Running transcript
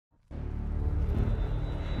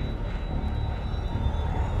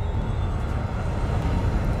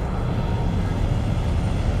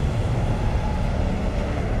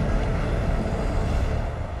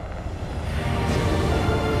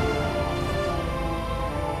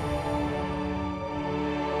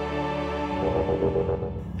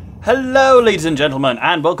Hello ladies and gentlemen,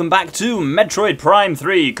 and welcome back to Metroid Prime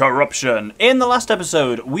 3 Corruption. In the last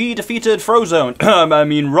episode, we defeated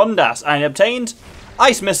Rundas, and obtained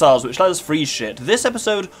ice missiles, which let us freeze shit. This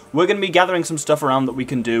episode, we're going to be gathering some stuff around that we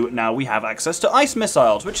can do now we have access to ice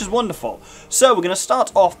missiles, which is wonderful. So we're going to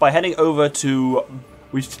start off by heading over to...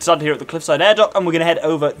 We started here at the Cliffside Air Dock, and we're going to head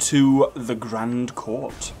over to the Grand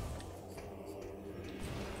Court.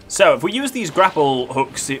 So, if we use these grapple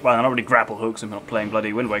hooks, well, they're not really grapple hooks, and we're not playing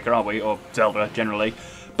bloody Wind Waker, are we? Or Zelda, generally.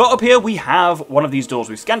 But up here, we have one of these doors.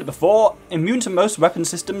 We've scanned it before. Immune to most weapon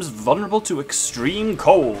systems, vulnerable to extreme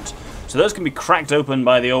cold. So those can be cracked open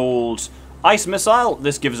by the old ice missile.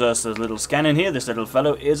 This gives us a little scan in here. This little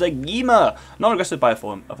fellow is a Gema. Non-aggressive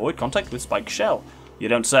bioform. Avoid contact with spiked shell. You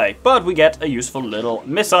don't say. But we get a useful little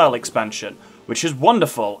missile expansion, which is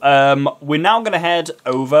wonderful. We're now going to head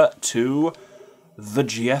over to the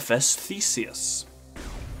GFS Theseus.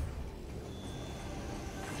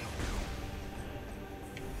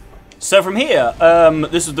 So from here,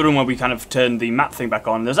 this is the room where we kind of turned the map thing back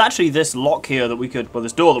on. There's actually this lock here that we could, well,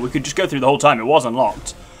 this door that we could just go through the whole time. It was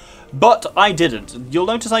unlocked. But I didn't. You'll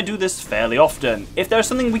notice I do this fairly often. If there's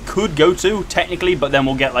something we could go to, technically, but then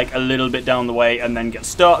we'll get like a little bit down the way and then get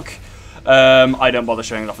stuck, I don't bother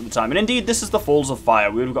showing it off at the time. And indeed, this is the Falls of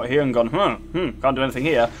Fire. We would have got here and gone, can't do anything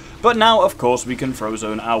here. But now, of course, we can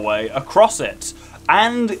Frozone our way across it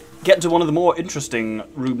and get to one of the more interesting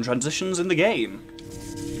room transitions in the game.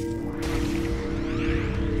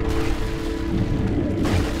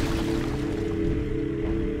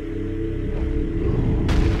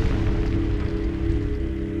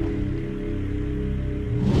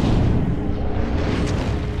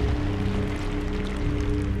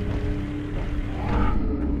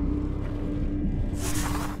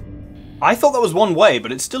 I thought that was one way,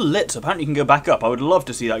 but it's still lit, so apparently you can go back up. I would love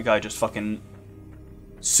to see that guy just fucking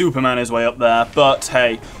Superman his way up there, but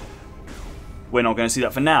hey, we're not going to see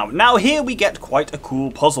that for now. Now here we get quite a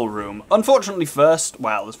cool puzzle room. Unfortunately first,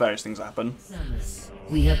 well, there's various things that happen. Samus,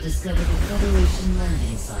 we have discovered a Federation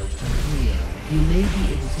landing site from here. You may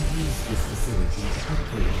be able to use this facility to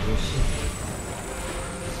upgrade your ship.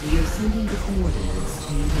 We are sending the coordinates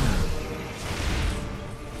to you now.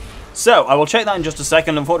 So, I will check that in just a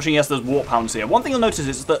second. Unfortunately, yes, there's warp hounds here. One thing you'll notice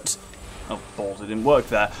is that... Oh, balls, it didn't work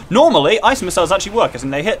there. Normally, ice missiles actually work, as in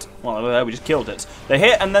they hit. Well, we just killed it. They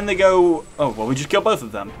hit, and then they go... Oh, well, we just killed both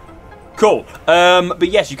of them. Cool. But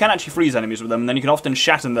yes, you can actually freeze enemies with them, and then you can often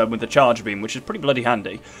shatter them with the charge beam, which is pretty bloody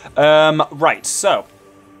handy. Right, so...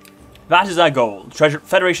 That is our goal.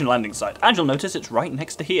 Federation landing site. And you'll notice it's right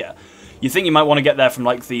next to here. You think you might want to get there from,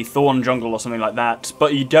 like, the Thorn Jungle or something like that,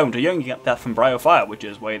 but you don't. You only get that from Brio Fire, which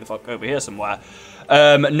is way the fuck over here somewhere.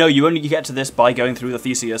 No, you only get to this by going through the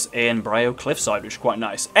Theseus in Brio Cliffside, which is quite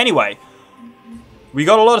nice. Anyway, we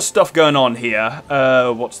got a lot of stuff going on here.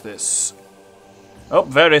 What's this? Oh,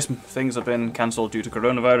 various things have been cancelled due to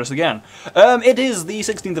coronavirus again. It is the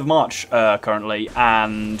 16th of March currently,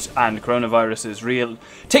 and coronavirus is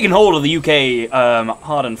taking hold of the UK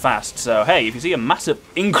hard and fast. So hey, if you see a massive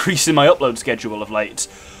increase in my upload schedule of late,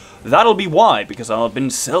 that'll be why, because I've been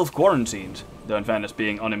self-quarantined. Though in fairness,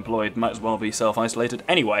 being unemployed might as well be self-isolated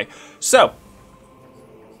anyway. So,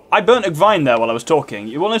 I burnt a vine there while I was talking.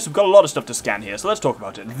 You will notice we've got a lot of stuff to scan here, so let's talk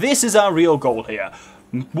about it. This is our real goal here.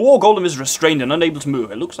 War Golem is restrained and unable to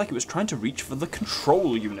move. It looks like it was trying to reach for the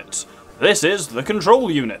control unit. This is the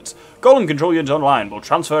control unit. Golem control unit online will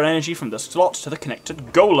transfer energy from the slot to the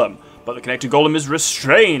connected golem, but the connected golem is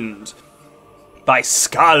restrained by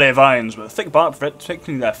scarlet vines with thick bark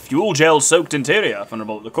protecting their fuel gel-soaked interior,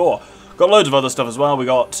 vulnerable at the core. Got loads of other stuff as well. We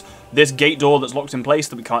got this gate door that's locked in place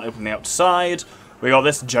that we can't open from the outside. We got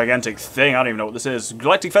this gigantic thing, I don't even know what this is.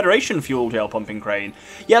 Galactic Federation fuel gel pumping crane.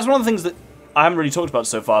 Yeah, it's one of the things that I haven't really talked about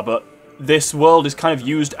so far, but this world is kind of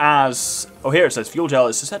used as... Oh, here it says fuel gel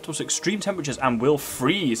is susceptible to extreme temperatures and will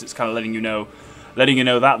freeze. It's kind of letting you know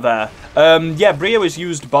that there. Yeah, Brio is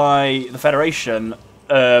used by the Federation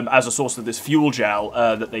as a source of this fuel gel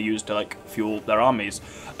that they use to, like, fuel their armies.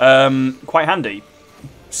 Quite handy.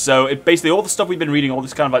 So, it basically, all the stuff we've been reading, all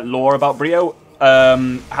this kind of, like, lore about Brio,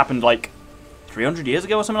 happened, like, 300 years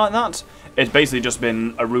ago or something like that. It's basically just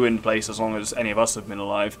been a ruined place as long as any of us have been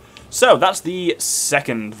alive. So, that's the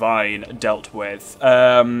second vine dealt with.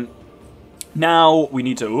 Now, we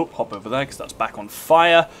need to hop over there, because that's back on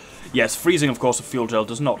fire. Yes, freezing, of course, of fuel gel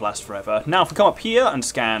does not last forever. Now, if we come up here and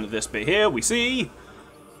scan this bit here, we see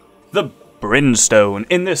the Brimstone.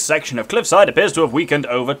 In this section of Cliffside appears to have weakened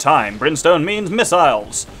over time. Brimstone means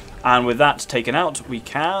missiles. And with that taken out, we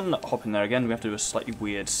can hop in there again. We have to do a slightly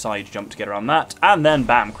weird side jump to get around that. And then,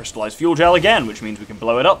 bam, crystallized fuel gel again, which means we can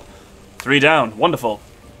blow it up. 3 down. Wonderful.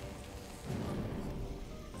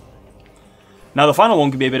 Now the final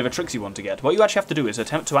one can be a bit of a tricksy one to get. What you actually have to do is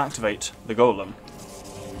attempt to activate the golem.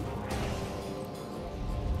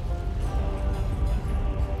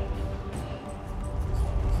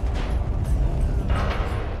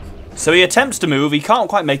 So he attempts to move, he can't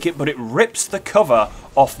quite make it, but it rips the cover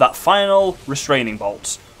off that final restraining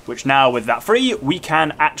bolt. Which now, with that free, we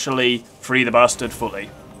can actually free the bastard fully.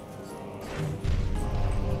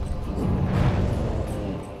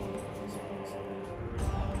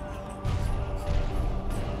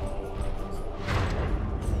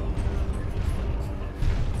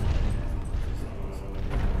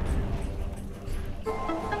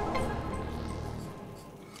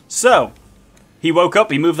 So, he woke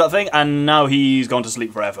up, he moved that thing, and now he's gone to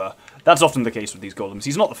sleep forever. That's often the case with these golems.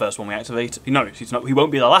 He's not the first one we activate. No, he's not. He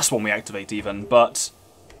won't be the last one we activate, even, but...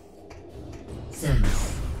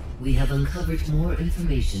 Samus, we have uncovered more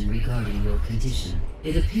information regarding your condition.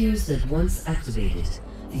 It appears that once activated,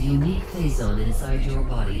 the unique phazon inside your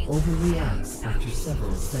body overreacts after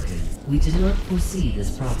several seconds. We did not foresee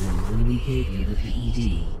this problem when we gave you the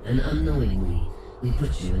PED, and unknowingly, we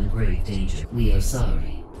put you in grave danger. We are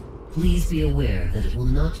sorry. Please be aware that it will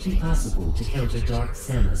not be possible to counter Dark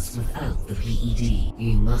Samus without the PED.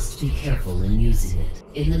 You must be careful in using it.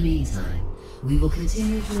 In the meantime, we will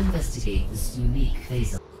continue to investigate this unique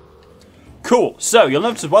phazon. Cool. So, you'll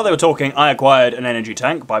notice while they were talking, I acquired an energy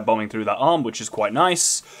tank by bombing through that arm, which is quite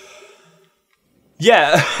nice.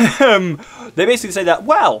 Yeah, they basically say that,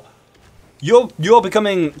 well, you're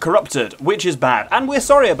becoming corrupted, which is bad, and we're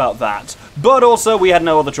sorry about that. But also, we had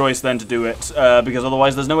no other choice than to do it, because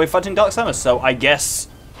otherwise there's no way fighting Dark Samus, so I guess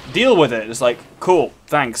deal with it. It's like, cool,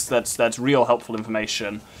 thanks, that's real helpful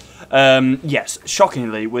information. Yes,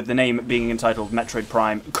 shockingly, with the name being entitled Metroid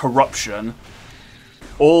Prime Corruption,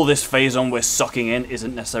 all this phazon we're sucking in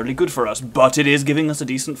isn't necessarily good for us, but it is giving us a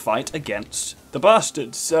decent fight against the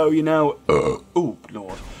bastards, so, you know... Ooh,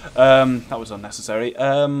 lord. That was unnecessary.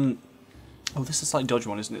 Oh, this is a slight dodgy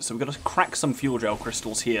one, isn't it? So we've got to crack some fuel gel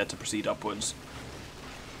crystals here to proceed upwards.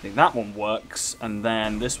 I think that one works, and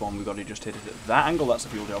then this one we've got to just hit it at that angle. That's a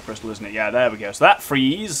fuel gel crystal, isn't it? Yeah, there we go. So that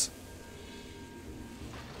frees.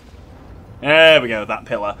 There we go, that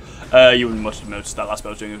pillar. You must have noticed that last bit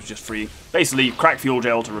I was doing, it was just free. Basically, crack fuel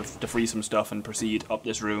gel to free some stuff and proceed up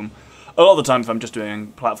this room. A lot of the time, if I'm just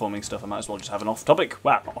doing platforming stuff, I might as well just have an off-topic,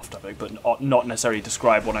 well, not off-topic, but not necessarily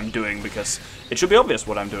describe what I'm doing, because it should be obvious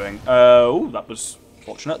what I'm doing. Oh, that was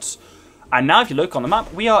fortunate. And now, if you look on the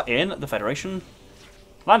map, we are in the Federation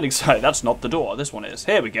landing site. That's not the door, this one is.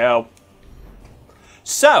 Here we go.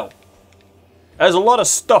 So, there's a lot of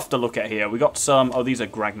stuff to look at here. We got some... Oh, these are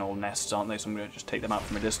Gragnol nests, aren't they? So I'm going to just take them out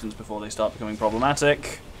from a distance before they start becoming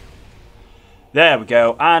problematic. There we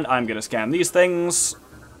go. And I'm going to scan these things.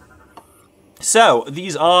 So,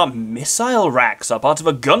 these are missile racks, are part of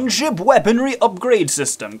a gunship weaponry upgrade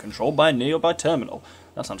system, controlled by a nearby terminal.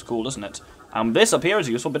 That sounds cool, doesn't it? And this up here is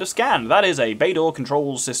a useful bit of scan. That is a Baydor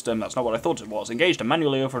control system. That's not what I thought it was. Engaged and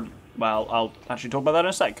manually over... Well, I'll actually talk about that in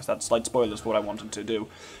a sec, because that's slight spoilers for what I wanted to do.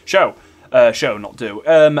 Show, not do.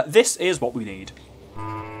 This is what we need.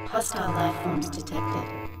 Hostile life forms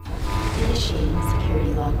detected. Initiating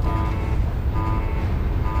security lockdown.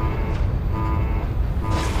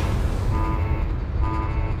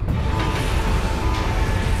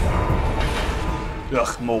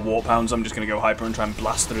 Ugh, more warp hounds. I'm just going to go hyper and try and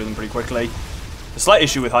blast through them pretty quickly. The slight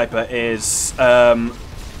issue with hyper is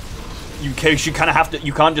you kind of have to.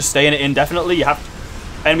 You can't just stay in it indefinitely. You have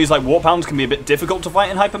to, enemies like warp hounds can be a bit difficult to fight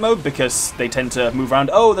in hyper mode because they tend to move around.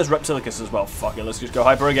 Oh, there's Reptilicus as well. Fuck it, let's just go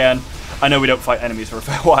hyper again. I know we don't fight enemies for a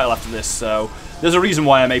fair while after this, so there's a reason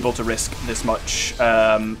why I'm able to risk this much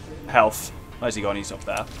health. Where's he gone? He's up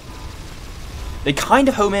there. They kind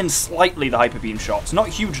of home in slightly, the hyper beam shots. Not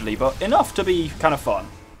hugely, but enough to be kind of fun.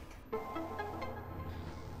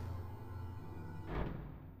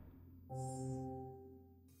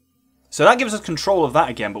 So that gives us control of that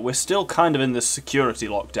again, but we're still kind of in this security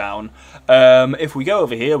lockdown. If we go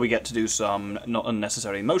over here, we get to do some not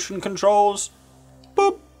unnecessary motion controls.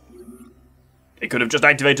 Boop. It could have just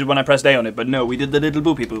activated when I pressed A on it, but no, we did the little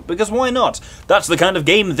boopy boop, because why not? That's the kind of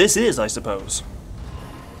game this is, I suppose.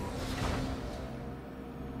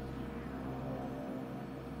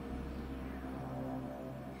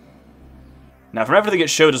 Now, from everything it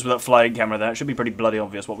showed us with that flying camera there, it should be pretty bloody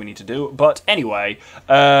obvious what we need to do. But anyway,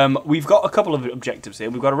 we've got a couple of objectives here.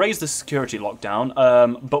 We've got to raise the security lockdown,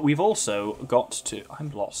 but we've also got to... I'm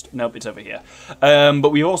lost. Nope, it's over here.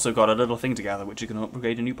 But we've also got a little thing together, which is going to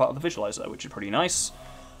upgrade a new part of the visualizer, which is pretty nice.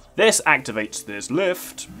 This activates this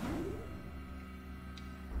lift.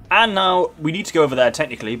 And now, we need to go over there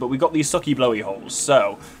technically, but we've got these sucky blowy holes.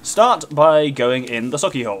 So, start by going in the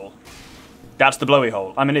sucky hole. That's the blowy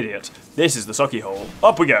hole. I'm an idiot. This is the sucky hole.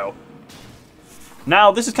 Up we go.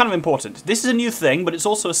 Now, this is kind of important. This is a new thing, but it's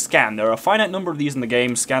also a scan. There are a finite number of these in the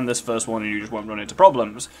game. Scan this first one and you just won't run into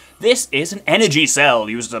problems. This is an energy cell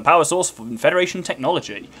used as a power source for Federation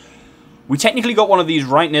technology. We technically got one of these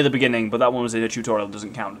right near the beginning, but that one was in a tutorial,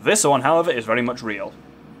 doesn't count. This one, however, is very much real.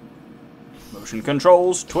 Motion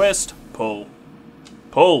controls, twist, pull.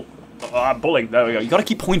 Pull. I'm pulling. There we go. You gotta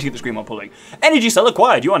keep pointing at the screen while pulling. Energy cell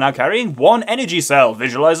acquired. You are now carrying 1 energy cell.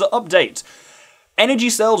 Visualizer update. Energy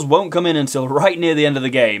cells won't come in until right near the end of the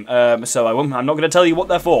game, so I'm not going to tell you what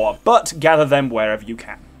they're for, but gather them wherever you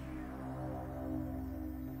can.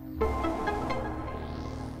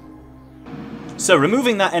 So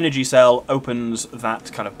removing that energy cell opens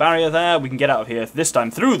that kind of barrier there. We can get out of here, this time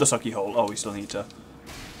through the sucky hole. Oh, we still need to...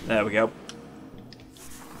 There we go.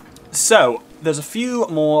 So, there's a few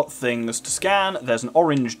more things to scan. There's an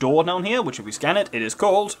orange door down here, which if we scan it, it is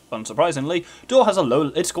called, unsurprisingly,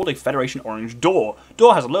 it's called a Federation orange door.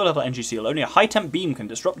 Door has a low-level energy seal. Only a high-temp beam can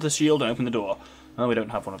disrupt the shield and open the door. Well, we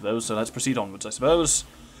don't have one of those, so let's proceed onwards, I suppose.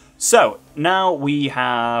 So, now we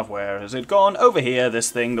have, where has it gone? Over here, this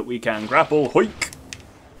thing that we can grapple, hoik,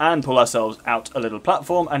 and pull ourselves out a little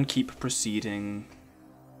platform and keep proceeding.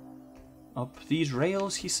 Up these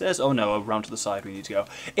rails, he says? Oh no, around to the side we need to go.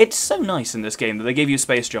 It's so nice in this game that they gave you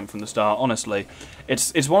space jump from the start, honestly.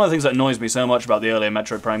 It's one of the things that annoys me so much about the earlier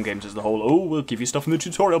Metroid Prime games is the whole, oh, we'll give you stuff in the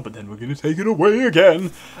tutorial, but then we're going to take it away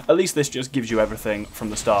again. At least this just gives you everything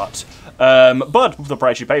from the start. But the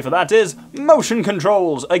price you pay for that is motion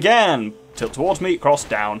controls, again. Tilt towards me, cross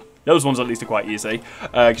down. Those ones at least are quite easy,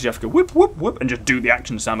 because you have to go whoop, whoop, whoop, and just do the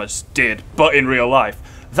action Samus did, but in real life.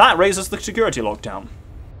 That raises the security lockdown.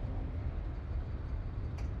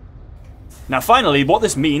 Now finally, what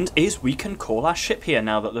this means is we can call our ship here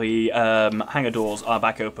now that the hangar doors are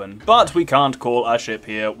back open. But we can't call our ship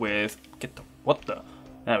here with...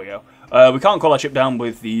 There we go. We can't call our ship down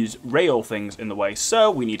with these rail things in the way,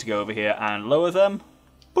 so we need to go over here and lower them.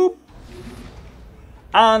 Boop.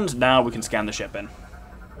 And now we can scan the ship in.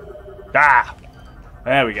 Ah!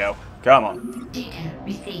 There we go. Come on. Data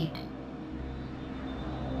received.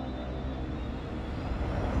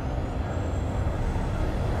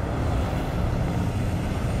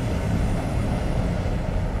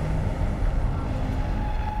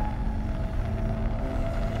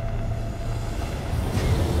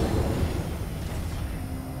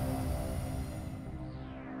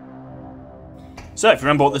 So, if you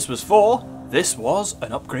remember what this was for, this was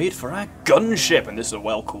an upgrade for our gunship, and this is a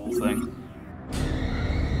well cool thing.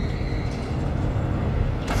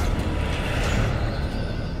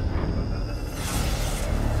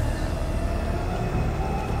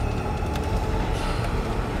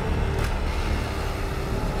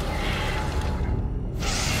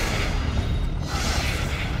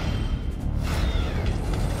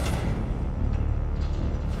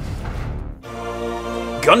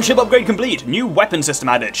 Gunship upgrade complete. New weapon system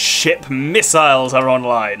added. Ship missiles are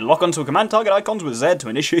online. Lock onto command target icons with Z to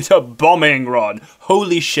initiate a bombing run.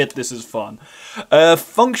 Holy shit, this is fun.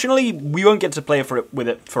 Functionally, we won't get to play with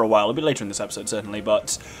it for a while. A bit later in this episode, certainly,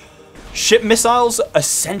 but... Ship missiles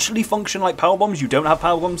essentially function like power bombs. You don't have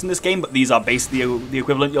power bombs in this game, but these are basically the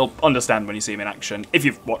equivalent. You'll understand when you see them in action. If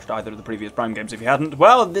you've watched either of the previous Prime games. If you hadn't,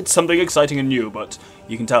 well, it's something exciting and new, but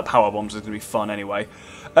you can tell power bombs is going to be fun anyway.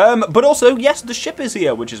 But also, yes, the ship is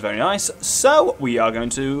here, which is very nice. So we are going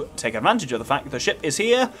to take advantage of the fact that the ship is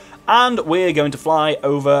here, and we're going to fly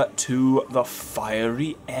over to the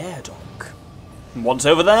fiery air dock. And once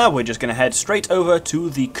over there, we're just going to head straight over to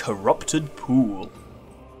the corrupted pool.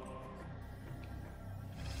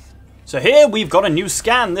 So here we've got a new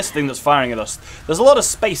scan, this thing that's firing at us. There's a lot of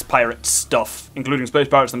space pirate stuff, including space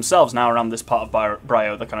pirates themselves now around this part of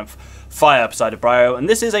Brio, the kind of fire side of Brio, and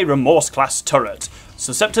this is a Remorse class turret,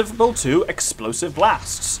 susceptible to explosive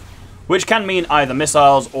blasts, which can mean either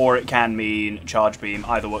missiles or it can mean charge beam.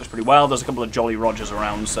 Either works pretty well. There's a couple of Jolly Rogers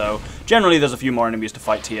around, so generally there's a few more enemies to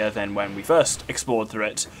fight here than when we first explored through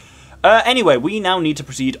it. Anyway, we now need to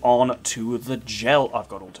proceed on to the gel... I've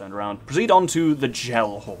got all turned around. Proceed on to the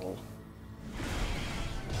gel hall.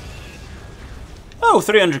 Oh,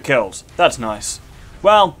 300 kills. That's nice.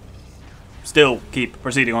 Well, still keep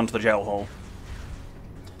proceeding on to the gel hall.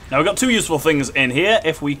 Now, we've got two useful things in here.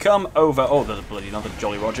 If we come over... Oh, there's a bloody another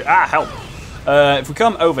Jolly Roger. Ah, help! If we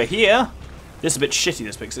come over here... This is a bit shitty,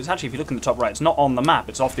 this because it's actually, if you look in the top right, it's not on the map.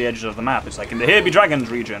 It's off the edges of the map. It's like in the Here Be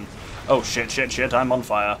Dragons region. Oh, shit, shit, shit. I'm on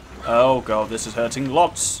fire. Oh, God, this is hurting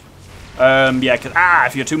lots. Yeah, because,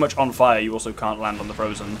 if you're too much on fire, you also can't land on the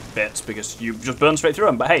frozen bits because you just burn straight through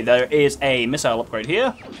them. But hey, there is a missile upgrade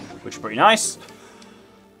here, which is pretty nice.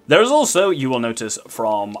 There is also, you will notice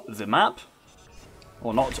from the map,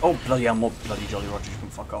 Or not. Oh, bloody hell, more bloody Jolly Roger, you can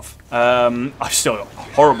fuck off. I've still got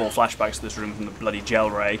horrible flashbacks to this room from the bloody gel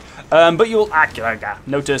ray. But you'll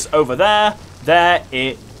notice over there,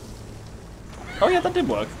 oh yeah, that did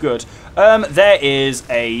work, good. There is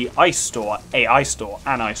an ice store. I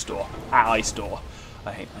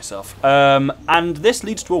hate myself. And this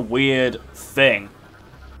leads to a weird thing.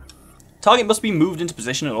 Target must be moved into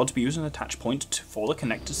position in order to be used as an attach point for the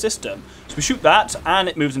connected system. So we shoot that, and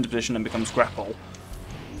it moves into position and becomes grapple.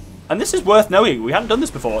 And this is worth knowing, we haven't done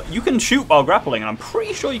this before. You can shoot while grappling, and I'm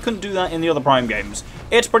pretty sure you couldn't do that in the other Prime games.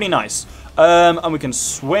 It's pretty nice. And we can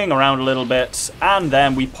swing around a little bit, and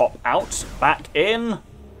then we pop out back in. I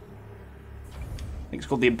think it's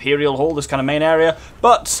called the Imperial Hall, this kind of main area.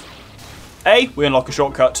 But, we unlock a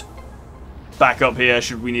shortcut back up here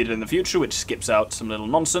should we need it in the future, which skips out some little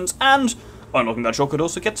nonsense. And unlocking that shortcut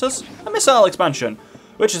also gets us a missile expansion,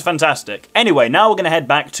 which is fantastic. Anyway, now we're going to head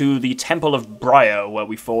back to the Temple of Brio, where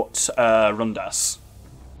we fought Rundas.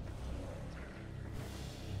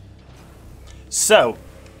 So,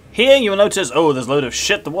 here you'll notice, oh, there's a load of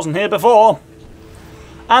shit that wasn't here before.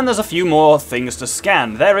 And there's a few more things to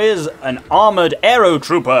scan. There is an armoured aero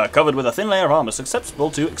trooper covered with a thin layer of armour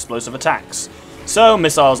susceptible to explosive attacks. So,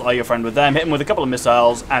 missiles are your friend with them. Hit them with a couple of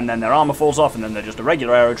missiles, and then their armour falls off, and then they're just a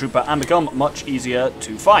regular aero trooper and become much easier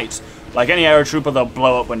to fight. Like any aero trooper, they'll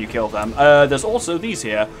blow up when you kill them. There's also these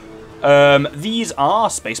here. These are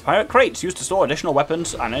Space Pirate crates used to store additional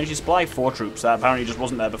weapons and energy supply for troops. That apparently just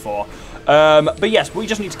wasn't there before. But yes, we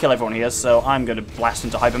just need to kill everyone here, so I'm going to blast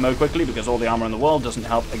into hyper mode quickly because all the armor in the world doesn't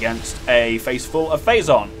help against a face full of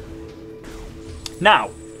Phazon. Now,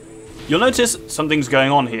 you'll notice something's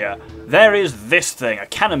going on here. There is this thing, a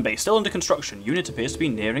cannon base still under construction. Unit appears to be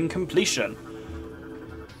nearing completion.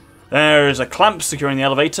 There is a clamp securing the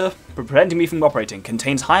elevator, preventing me from operating.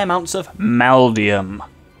 Contains high amounts of maldium.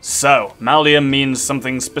 So, maldium means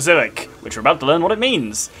something specific, which we're about to learn what it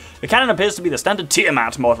means. The cannon appears to be the standard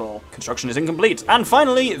Tiamat model. Construction is incomplete. And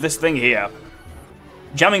finally, this thing here.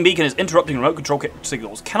 Jamming beacon is interrupting remote control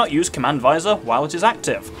signals. Cannot use command visor while it is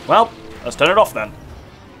active. Well, let's turn it off then.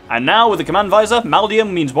 And now, with the command visor,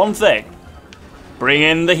 maldium means one thing. Bring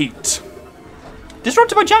in the heat.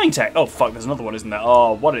 Disrupted by jamming tech. Oh, fuck, there's another one, isn't there?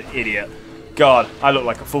 Oh, what an idiot. God, I look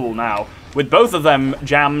like a fool now. With both of them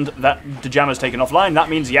jammed, the jammer's taken offline, that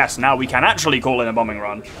means, yes, now we can actually call in a bombing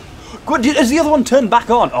run. Good, is the other one turned back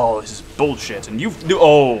on? Oh, this is bullshit, and you've...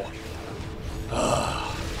 Oh.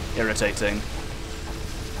 Irritating.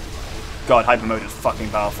 God, hyper mode is fucking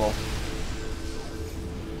powerful.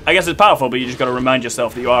 I guess it's powerful, but you just gotta remind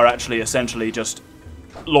yourself that you are actually essentially just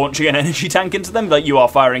launching an energy tank into them, that you are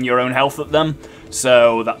firing your own health at them.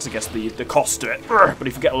 So that's, I guess, the cost to it. But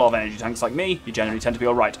if you get a lot of energy tanks like me, you generally tend to be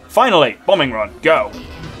alright. Finally, bombing run, go!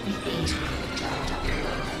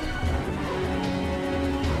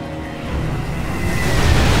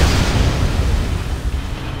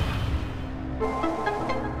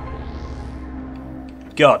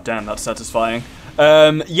 God damn, that's satisfying.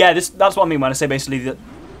 Yeah, that's what I mean when I say basically that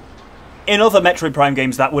in other Metroid Prime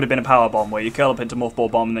games, that would have been a power bomb, where you curl up into Morph Ball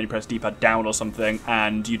Bomb and then you press D-pad down or something,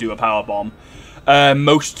 and you do a power bomb.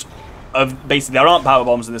 Most of basically there aren't power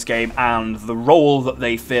bombs in this game, and the role that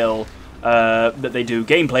they fill, that they do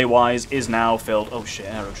gameplay-wise, is now filled. Oh shit,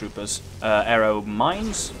 Aero Troopers, Aero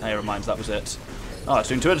Mines, that was it. Oh, it's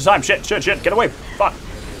doing two at a time. Shit, get away! Fuck.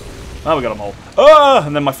 Oh, we got them all. Ah,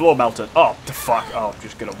 and then my floor melted. Oh, the fuck. Oh, I'm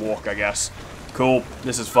just gonna walk, I guess. Cool.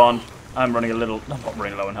 This is fun. I'm running a little... I'm not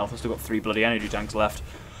running low in health. I've still got 3 bloody energy tanks left.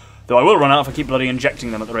 Though I will run out if I keep bloody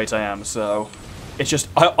injecting them at the rate I am, so... It's just...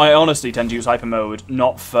 I honestly tend to use hyper mode,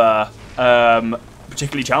 not for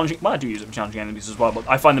particularly challenging... Well, I do use it for challenging enemies as well, but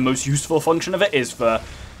I find the most useful function of it is for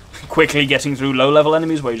quickly getting through low-level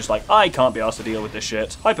enemies where you're just like, I can't be asked to deal with this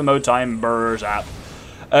shit. Hyper mode time, brr, zap.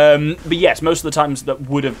 But yes, most of the times that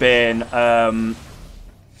would have been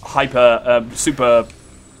super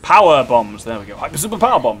power bombs, there we go, hyper super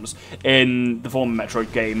power bombs in the former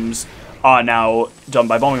Metroid games are now done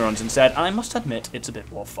by bombing runs instead, and I must admit, it's a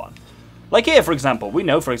bit more fun. Like here, for example, we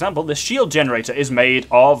know, for example, this shield generator is made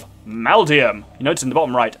of maldium. You notice in the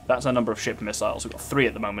bottom right, that's our number of shipped missiles. We've got 3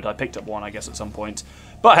 at the moment. I picked up 1, I guess, at some point.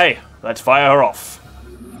 But hey, let's fire her off.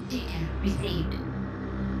 Data received.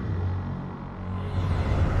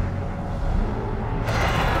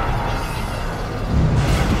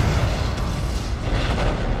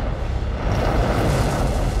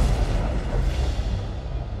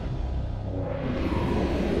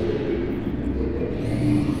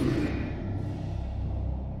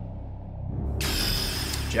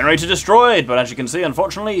 Generator destroyed, but as you can see,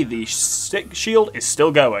 unfortunately, the stick shield is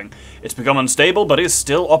still going. It's become unstable, but is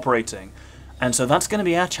still operating. And so that's going to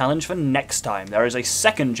be our challenge for next time. There is a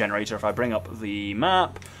second generator if I bring up the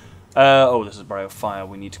map. Oh, this is Biofire.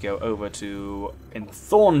 We need to go over to... in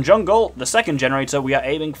Thorn Jungle. The second generator we are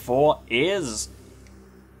aiming for is...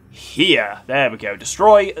 here. There we go.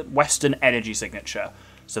 Destroy Western Energy Signature.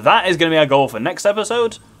 So that is going to be our goal for next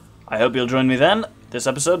episode. I hope you'll join me then. This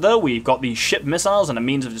episode, though, we've got the ship missiles and a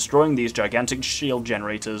means of destroying these gigantic shield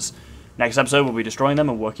generators. Next episode, we'll be destroying them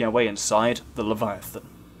and working our way inside the Leviathan.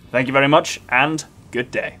 Thank you very much, and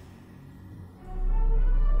good day.